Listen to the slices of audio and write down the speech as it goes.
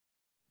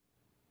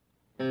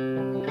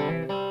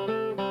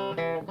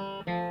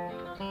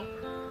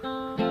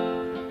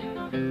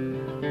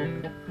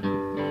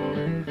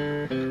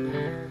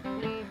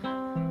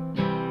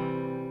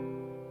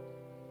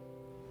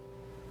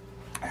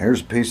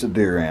Here's a piece of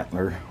deer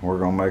antler. We're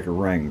going to make a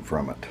ring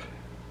from it.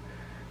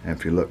 And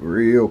if you look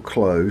real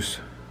close,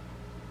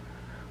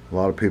 a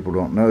lot of people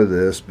don't know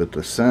this, but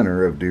the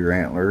center of deer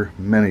antler,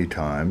 many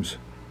times,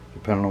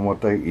 depending on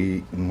what they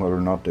eat and whether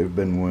or not they've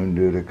been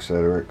wounded,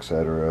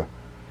 etc.,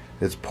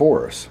 it's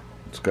porous.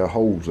 It's got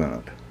holes in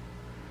it.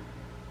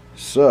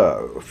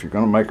 So if you're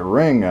going to make a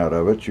ring out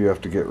of it, you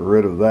have to get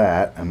rid of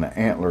that, and the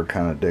antler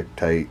kind of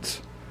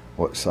dictates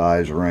what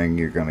size ring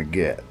you're going to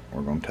get.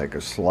 We're going to take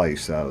a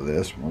slice out of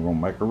this. We're going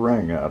to make a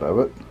ring out of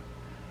it.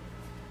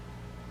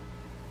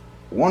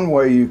 One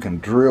way you can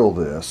drill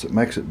this, it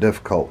makes it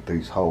difficult,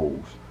 these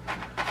holes.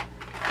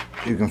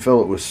 You can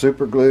fill it with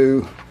super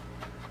glue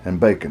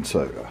and baking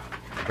soda.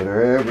 But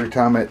every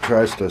time it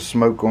tries to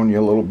smoke on you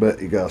a little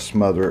bit, you got to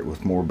smother it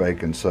with more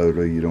baking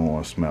soda. You don't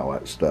want to smell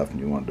that stuff, and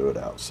you want to do it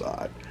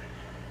outside.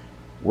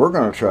 We're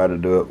going to try to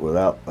do it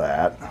without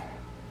that.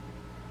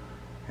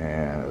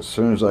 And as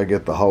soon as I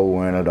get the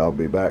hole in it, I'll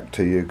be back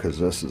to you, because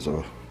this is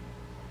a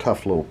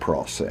tough little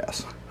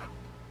process.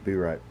 Be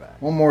right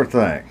back. One more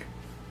thing.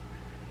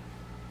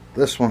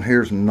 This one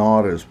here's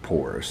not as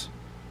porous,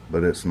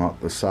 but it's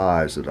not the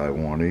size that I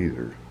want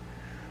either.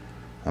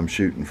 I'm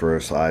shooting for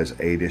a size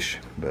 8-ish,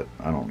 but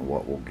I don't know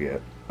what we'll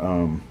get.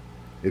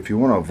 If you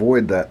want to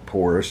avoid that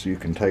porous, you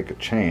can take a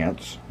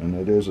chance, and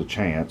it is a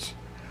chance.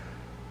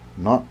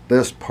 Not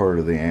this part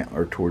of the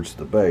antler towards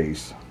the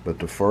base, but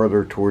the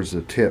farther towards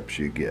the tips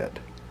you get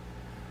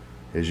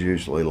is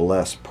usually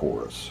less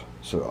porous.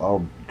 So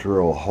I'll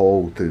drill a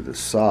hole through the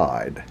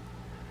side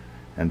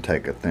and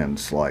take a thin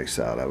slice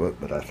out of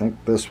it, but I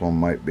think this one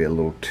might be a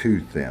little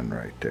too thin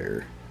right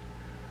there,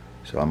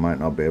 so I might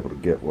not be able to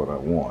get what I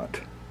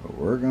want. But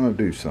we're going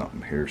to do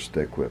something here.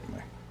 Stick with me.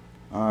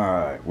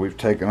 Alright, we've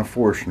taken a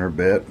Forstner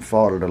bit and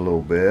fought it a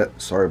little bit.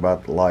 Sorry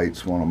about the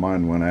lights, one of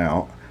mine went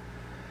out.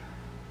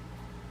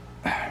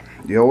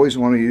 You always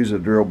want to use a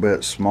drill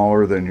bit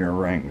smaller than your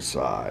ring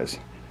size.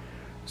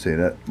 See,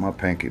 that my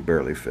pinky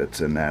barely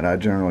fits in that. I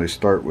generally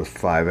start with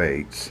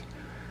 5/8,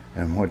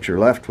 and what you're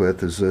left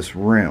with is this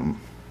rim.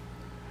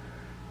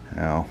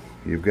 Now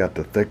you've got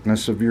the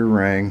thickness of your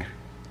ring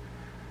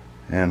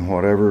and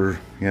whatever,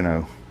 you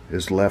know,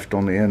 is left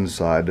on the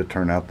inside to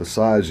turn out the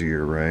size of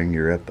your ring.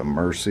 You're at the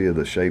mercy of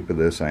the shape of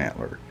this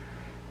antler.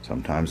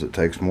 Sometimes it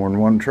takes more than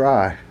one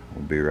try.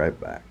 We'll be right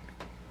back.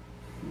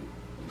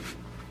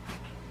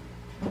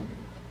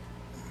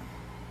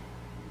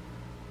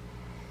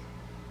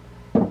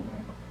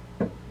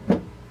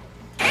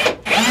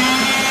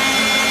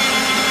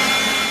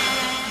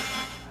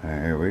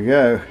 There we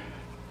go.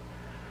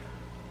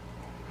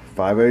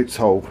 5/8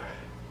 hole.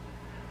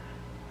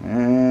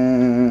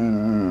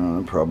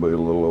 And probably a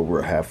little over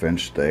a 1/2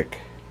 inch thick.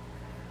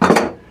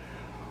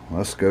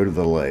 Let's go to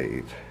the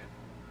lathe.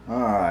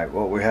 Alright,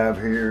 what we have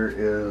here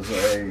is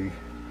a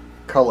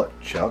cullet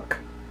chuck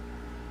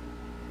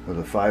with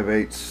a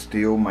 5/8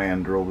 steel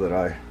mandrel that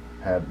I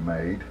had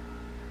made,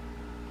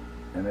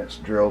 and it's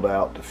drilled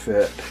out to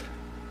fit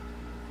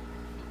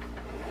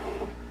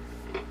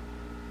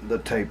the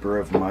taper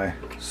of my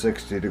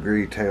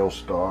 60-degree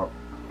tailstock,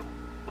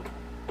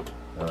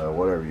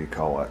 whatever you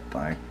call that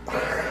thing.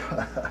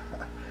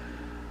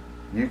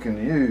 You can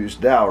use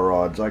dowel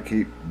rods. I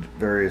keep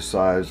various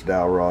size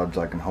dowel rods.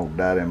 I can hold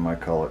that in my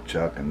cullet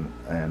chuck,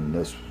 and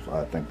this,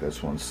 I think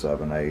this one's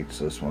 7/8,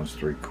 this one's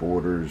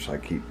 3/4. I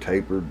keep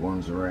tapered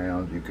ones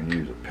around. You can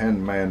use a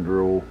pin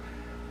mandrel.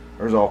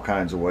 There's all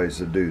kinds of ways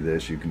to do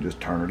this. You can just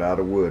turn it out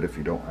of wood if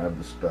you don't have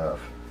the stuff.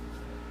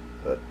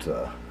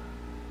 But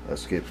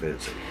let's get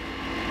busy.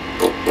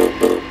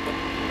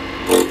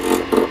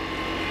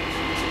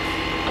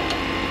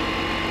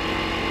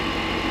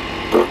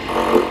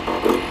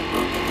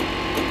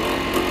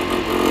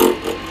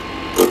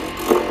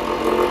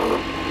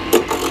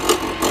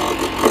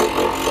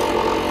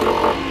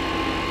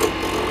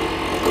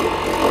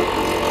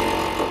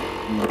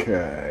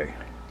 Okay,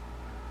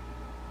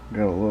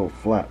 got a little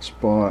flat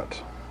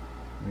spot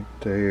right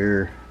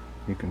there.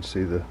 You can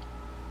see the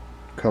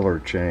color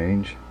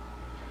change.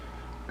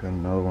 Got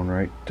another one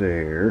right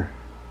there.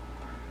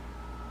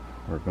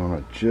 We're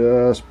gonna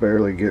just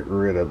barely get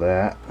rid of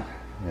that,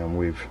 and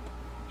we've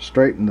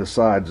straightened the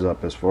sides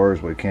up as far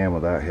as we can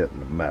without hitting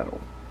the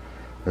metal.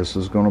 This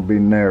is going to be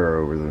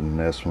narrower than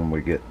this when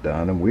we get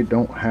done, and we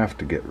don't have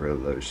to get rid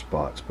of those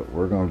spots, but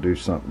we're going to do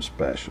something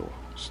special.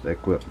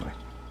 Stick with me.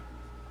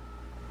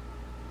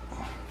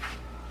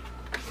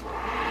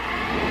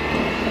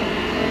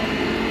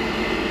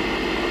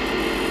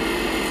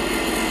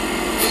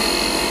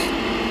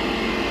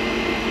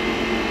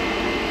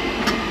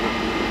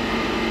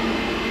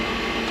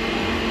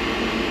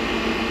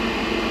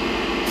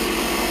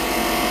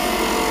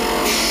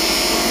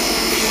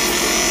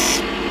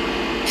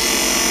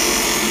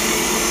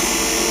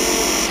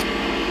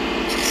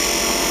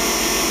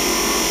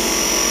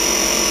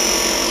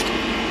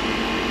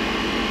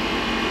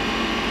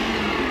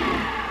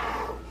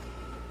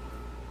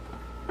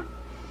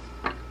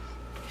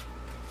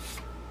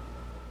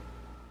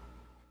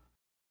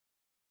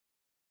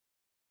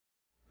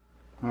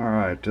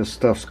 Alright, this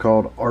stuff's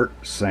called art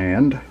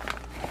sand,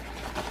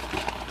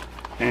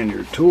 and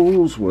your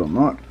tools will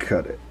not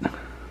cut it.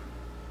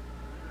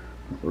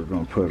 We're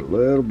going to put a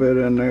little bit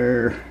in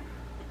there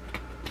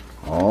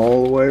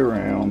all the way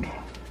around.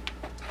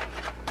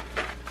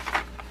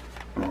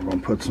 We're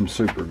going to put some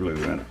super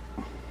glue in it.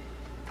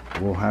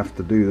 We'll have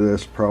to do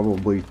this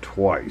probably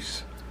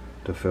twice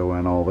to fill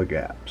in all the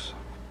gaps.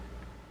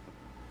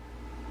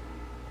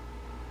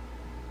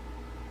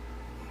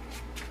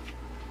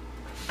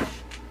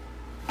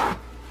 I'm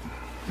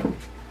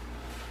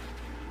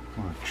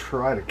going to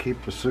try to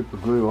keep the super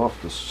glue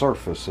off the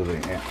surface of the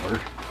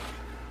antler,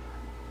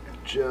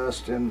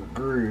 just in the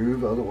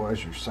groove,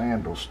 otherwise your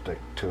sand will stick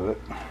to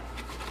it.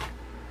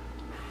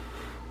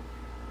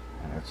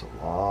 And it's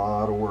a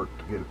lot of work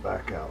to get it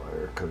back out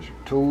there because your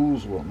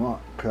tools will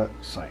not cut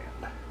sand.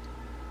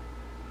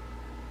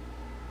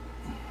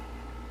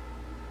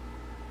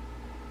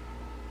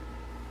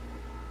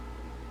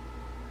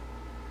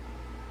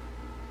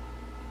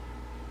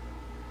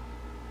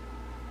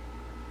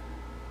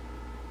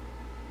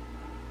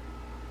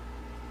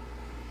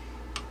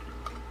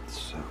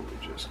 So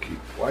we just keep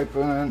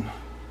wiping.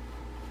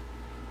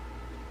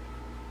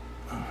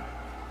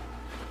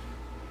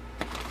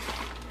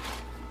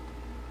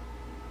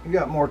 You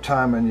got more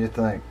time than you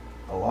think.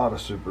 A lot of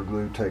super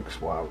glue takes a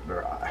while to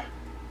dry.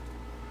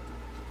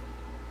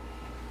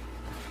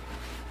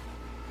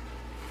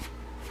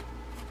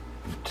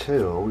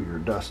 Until your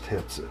dust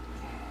hits it.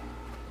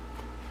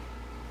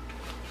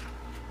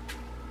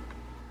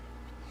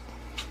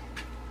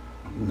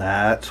 And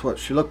that's what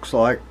she looks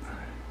like.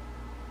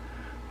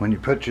 When you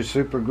put your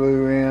super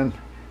glue in,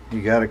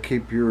 you got to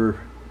keep your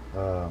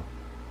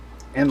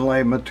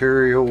inlay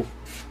material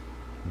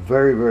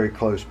very, very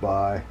close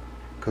by,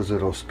 because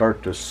it'll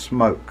start to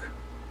smoke.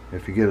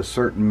 If you get a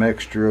certain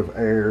mixture of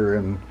air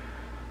and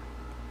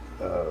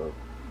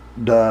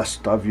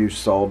dust, I've used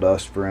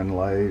sawdust for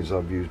inlays,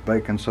 I've used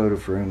baking soda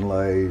for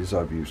inlays,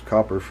 I've used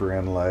copper for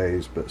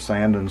inlays, but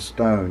sand and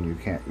stone, you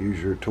can't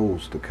use your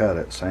tools to cut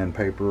it.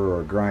 Sandpaper or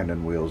a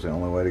grinding wheel is the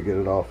only way to get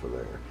it off of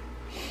there.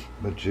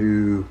 But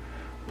you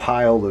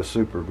pile the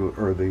super glue,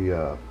 or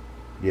the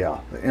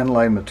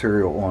inlay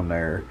material on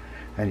there,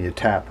 and you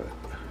tap it.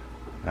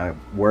 Now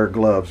wear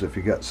gloves if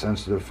you got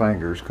sensitive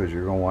fingers, because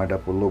you're going to wind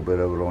up with a little bit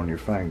of it on your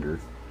finger.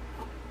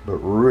 But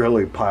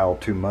really pile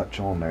too much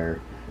on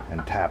there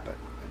and tap it,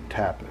 and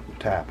tap it, and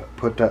tap it.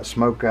 Put that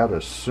smoke out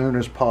as soon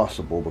as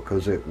possible,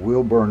 because it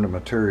will burn the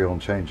material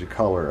and change the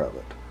color of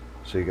it.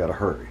 So you got to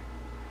hurry.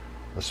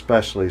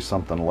 Especially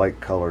something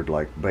light colored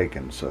like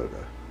baking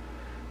soda.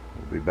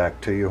 We'll be back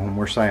to you when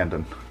we're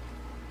sanding.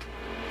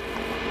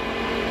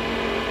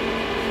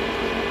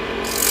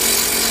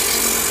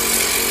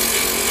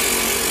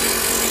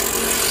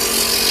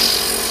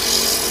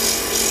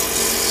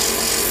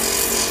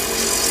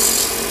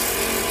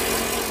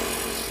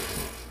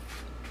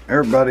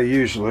 Everybody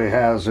usually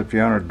has, if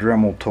you own a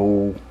Dremel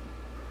tool,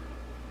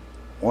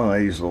 one of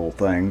these little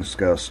things,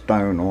 got a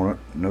stone on it.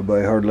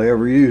 Nobody hardly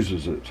ever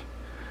uses it.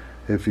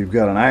 If you've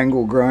got an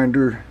angle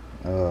grinder,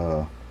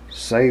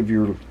 save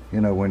your,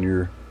 when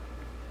your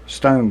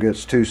stone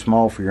gets too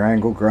small for your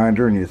angle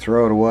grinder and you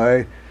throw it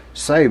away,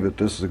 save it.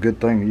 This is a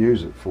good thing to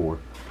use it for.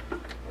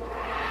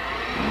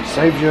 It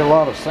saves you a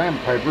lot of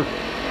sandpaper.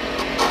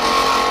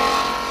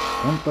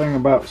 One thing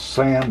about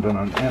sand and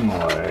an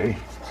inlay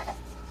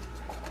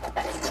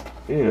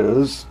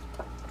is,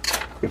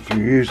 if you're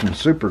using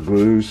super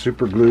glue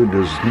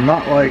does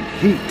not like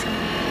heat.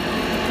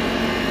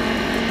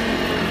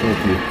 So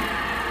if you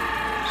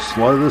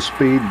slow the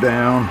speed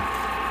down,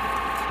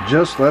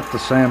 just let the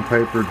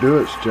sandpaper do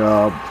its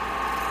job,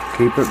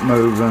 keep it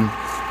moving,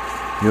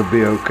 you'll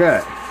be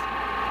okay.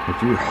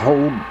 If you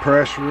hold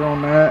pressure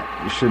on that,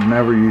 you should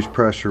never use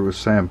pressure with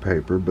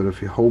sandpaper, but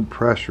if you hold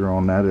pressure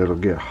on that, it'll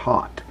get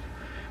hot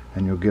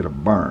and you'll get a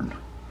burn.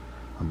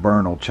 A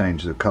burn will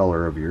change the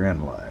color of your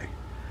inlay.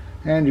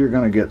 And you're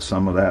going to get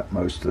some of that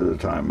most of the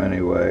time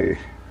anyway.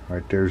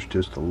 Right there's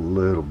just a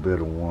little bit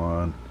of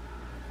one.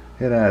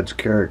 It adds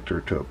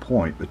character to a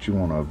point, but you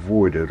want to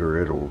avoid it,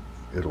 or it'll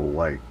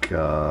like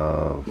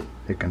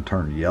it can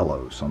turn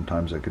yellow.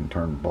 Sometimes it can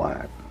turn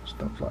black,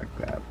 stuff like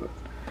that. But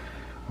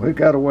we've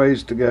got a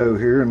ways to go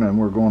here, and then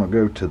we're going to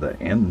go to the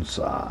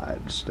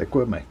inside. Stick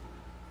with me.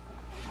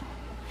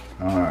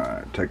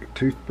 Alright, take a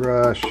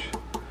toothbrush.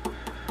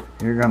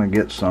 You're going to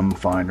get some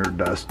finer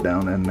dust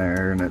down in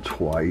there, and it's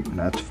white, and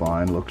that's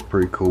fine. Looks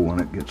pretty cool when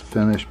it gets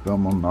finished, but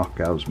I'm going to knock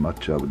out as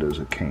much of it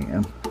as I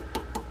can.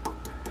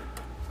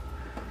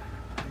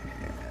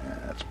 Yeah,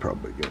 that's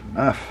probably good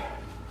enough.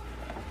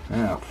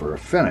 Now for a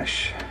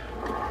finish.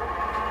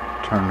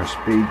 Turn the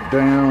speed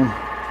down.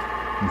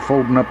 I'm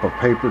folding up a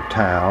paper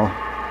towel.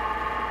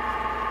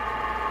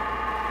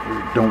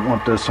 You don't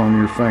want this on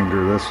your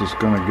finger. This is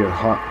going to get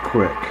hot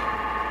quick.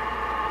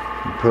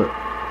 You put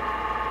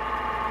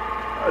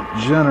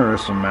a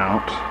generous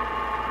amount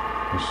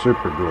of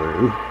super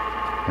glue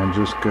and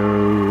just go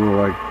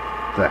like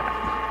that.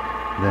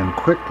 Then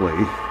quickly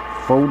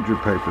fold your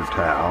paper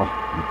towel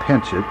and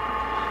pinch it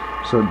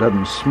so it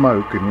doesn't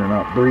smoke and you're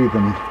not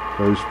breathing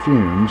those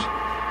fumes,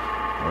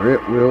 or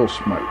it will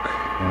smoke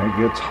and it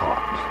gets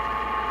hot.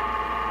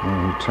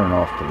 And turn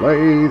off the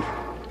lathe.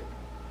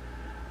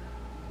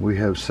 We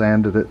have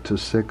sanded it to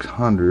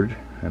 600,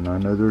 and I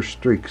know there's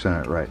streaks in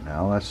it right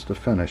now. That's the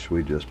finish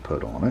we just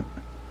put on it.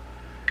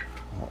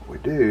 What we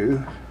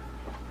do,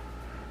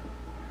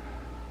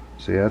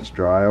 see, that's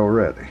dry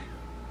already.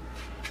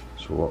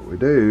 So what we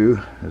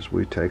do is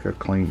we take a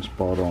clean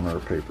spot on our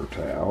paper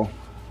towel,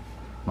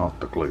 not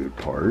the glued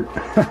part.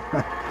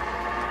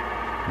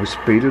 We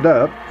speed it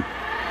up.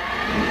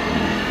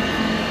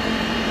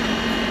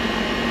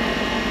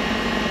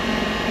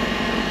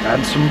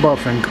 Add some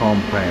buffing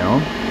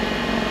compound.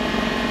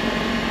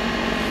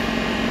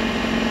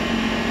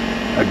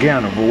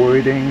 Again,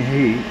 avoiding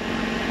heat.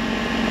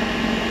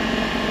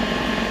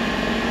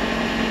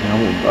 Now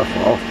we'll buff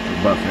off the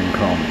buffing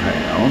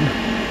compound.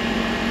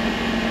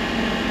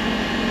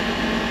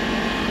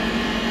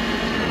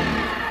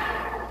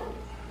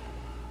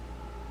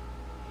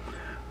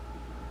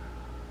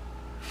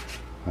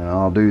 And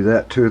I'll do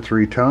that 2 or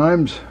 3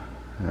 times,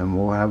 and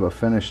we'll have a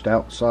finished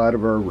outside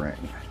of our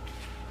ring.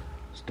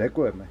 Stick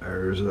with me.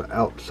 There's the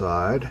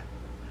outside.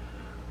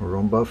 We're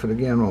going to buff it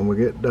again when we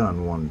get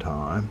done one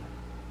time.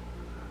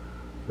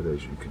 But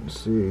as you can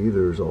see,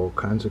 there's all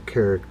kinds of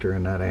character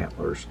in that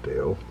antler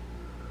still.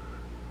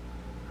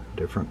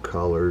 Different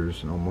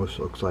colors, and almost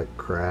looks like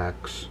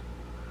cracks.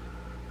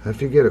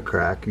 If you get a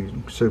crack, you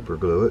can super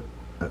glue it.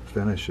 That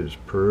finish is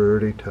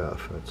pretty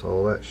tough. That's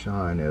all that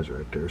shine is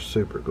right there,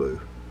 super glue.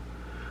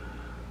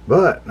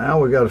 But now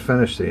we got to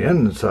finish the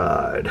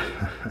inside.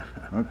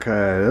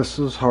 Okay, this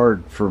is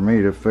hard for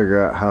me to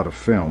figure out how to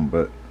film,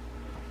 but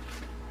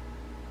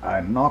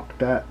I knocked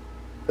that,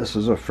 this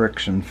is a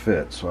friction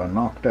fit, so I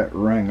knocked that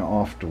ring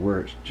off to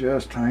where it's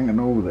just hanging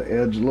over the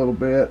edge a little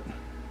bit.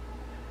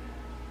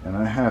 And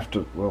I have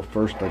to, well,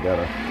 first I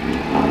gotta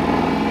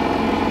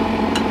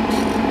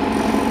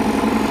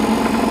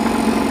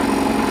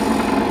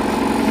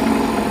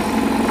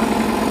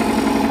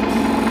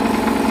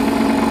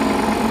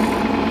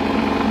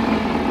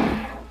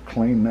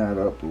clean that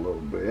up a little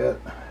bit.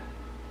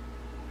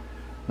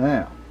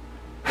 Now,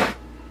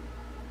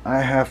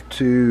 I have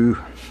to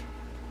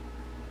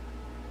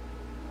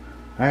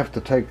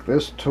take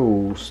this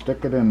tool,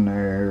 stick it in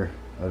there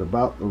at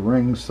about the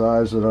ring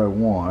size that I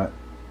want,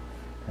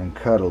 and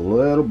cut a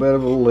little bit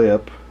of a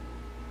lip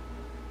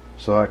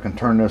so I can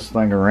turn this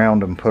thing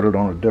around and put it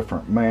on a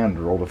different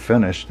mandrel to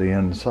finish the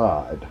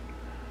inside.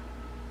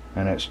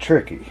 And it's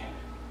tricky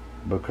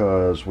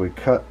because we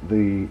cut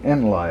the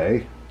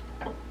inlay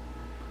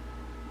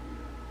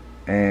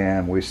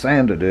and we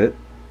sanded it.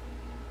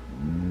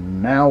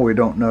 Now we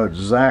don't know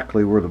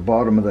exactly where the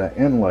bottom of that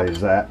inlay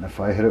is at, and if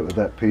I hit it with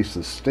that piece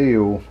of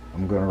steel,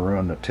 I'm going to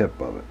ruin the tip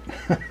of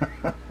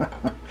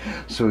it.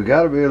 So we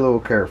got to be a little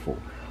careful.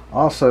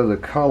 Also, the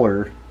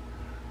color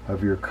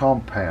of your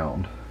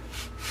compound.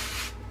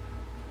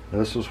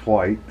 This is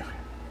white,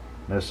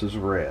 this is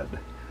red.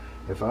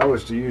 If I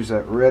was to use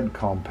that red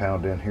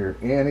compound in here,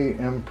 any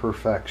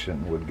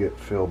imperfection would get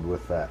filled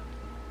with that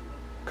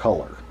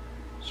color.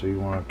 So you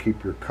want to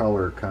keep your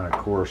color kind of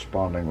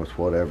corresponding with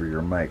whatever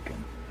you're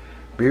making.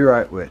 Be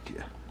right with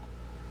you.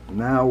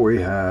 Now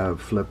we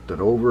have flipped it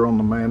over on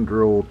the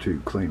mandrel to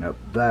clean up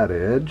that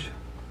edge.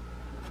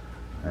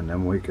 And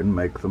then we can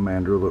make the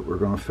mandrel that we're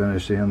going to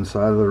finish the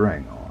inside of the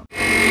ring on.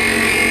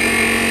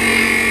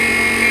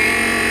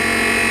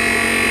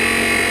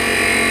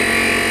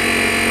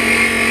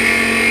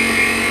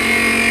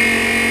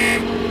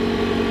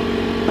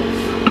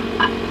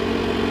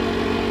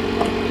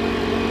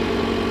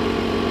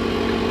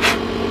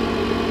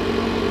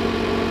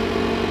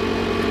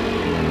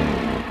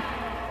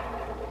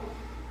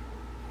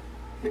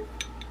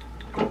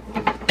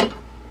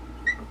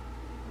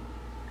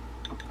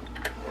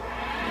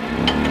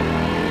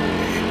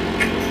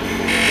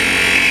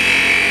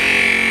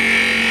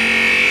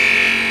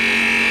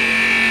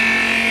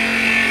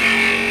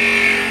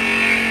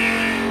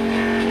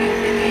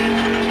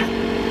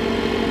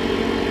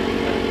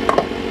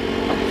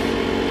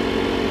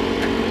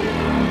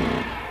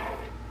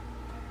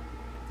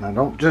 Now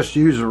don't just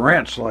use a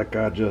wrench like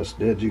I just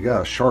did, you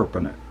gotta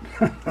sharpen it.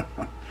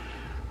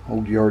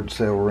 Old yard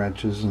sale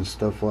wrenches and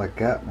stuff like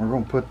that. We're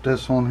gonna put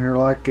this on here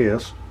like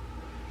this.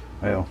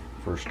 Well,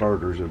 for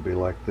starters it'd be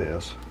like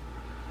this.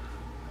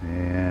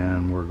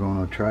 And we're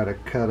gonna try to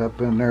cut up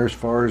in there as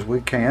far as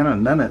we can,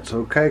 and then it's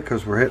okay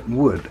because we're hitting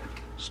wood.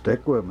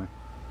 Stick with me.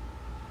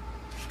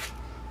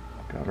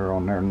 Got her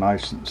on there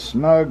nice and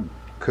snug.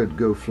 Could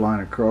go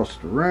flying across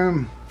the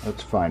room.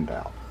 Let's find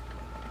out.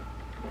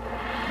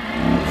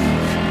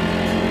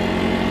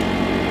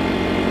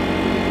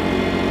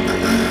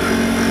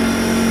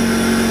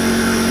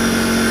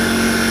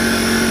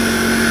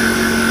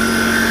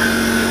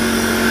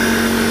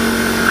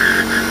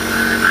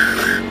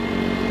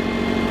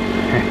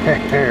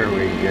 There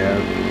we go.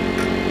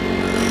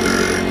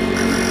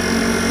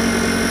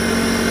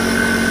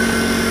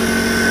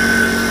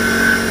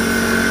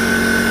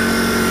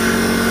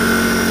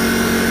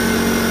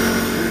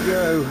 There we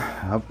go.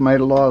 I've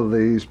made a lot of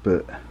these,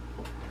 but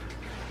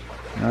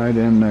right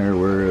in there,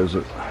 where is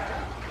it?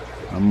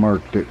 I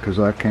marked it because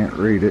I can't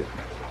read it.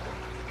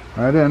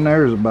 Right in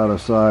there is about a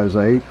size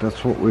 8.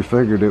 That's what we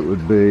figured it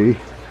would be.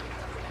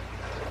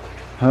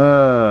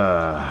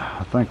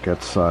 I think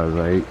that's size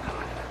 8.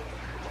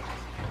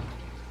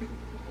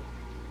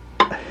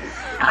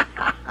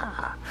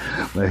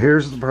 But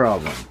here's the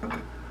problem.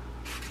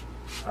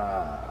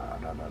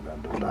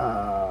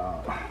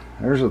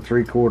 There's a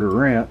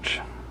 3/4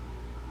 inch,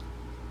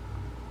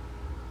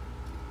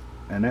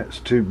 and it's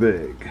too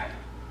big.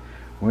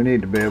 We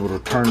need to be able to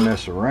turn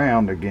this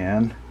around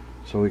again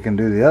so we can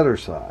do the other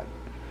side.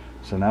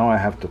 So now I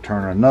have to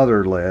turn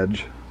another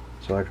ledge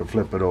so I can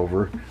flip it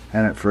over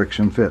and it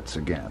friction fits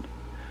again.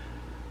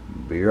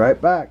 Be right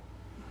back.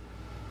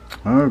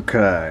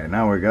 Okay,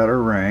 now we got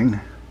our ring.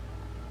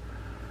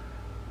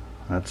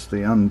 That's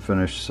the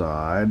unfinished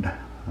side.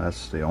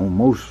 That's the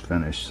almost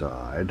finished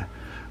side.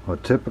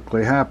 What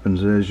typically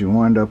happens is you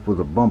wind up with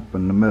a bump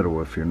in the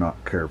middle if you're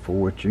not careful,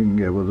 which you can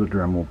get with a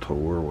Dremel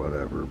tool or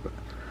whatever. But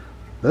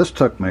this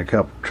took me a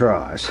couple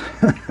tries.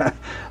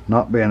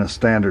 Not being a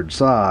standard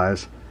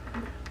size,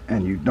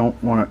 and you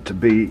don't want it to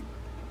be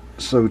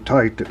so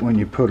tight that when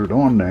you put it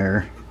on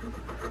there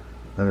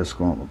that it's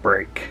going to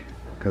break,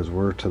 because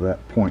we're to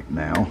that point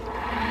now.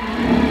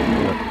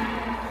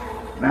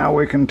 But now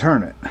we can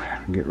turn it.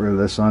 Get rid of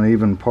this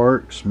uneven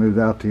part, smooth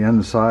out the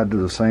inside to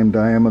the same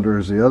diameter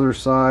as the other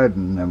side,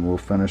 and then we'll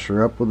finish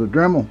her up with a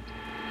Dremel.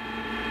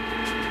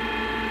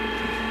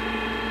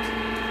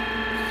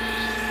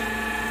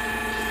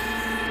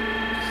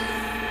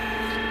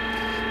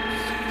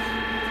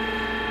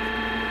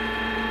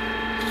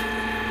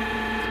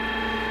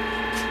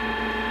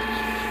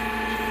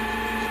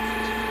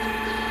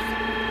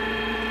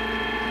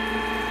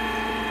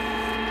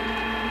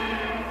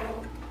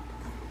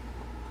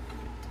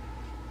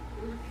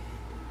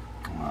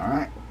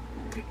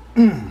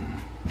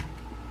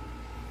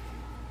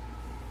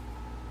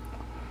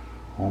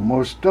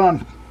 Almost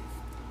done,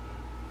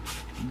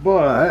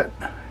 but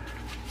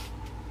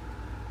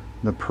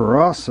the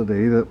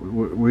porosity that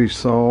we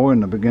saw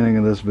in the beginning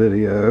of this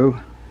video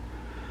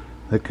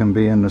that can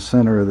be in the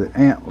center of the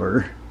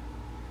antler,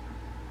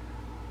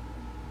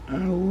 a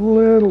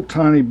little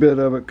tiny bit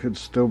of it could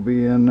still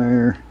be in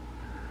there.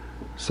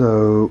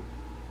 So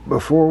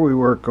before we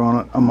work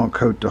on it, I'm going to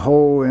coat the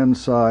whole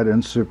inside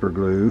in super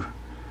glue,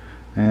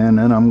 and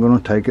then I'm going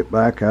to take it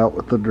back out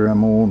with the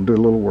Dremel and do a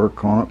little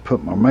work on it,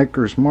 put my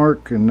maker's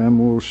mark, and then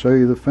we'll show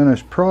you the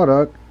finished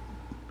product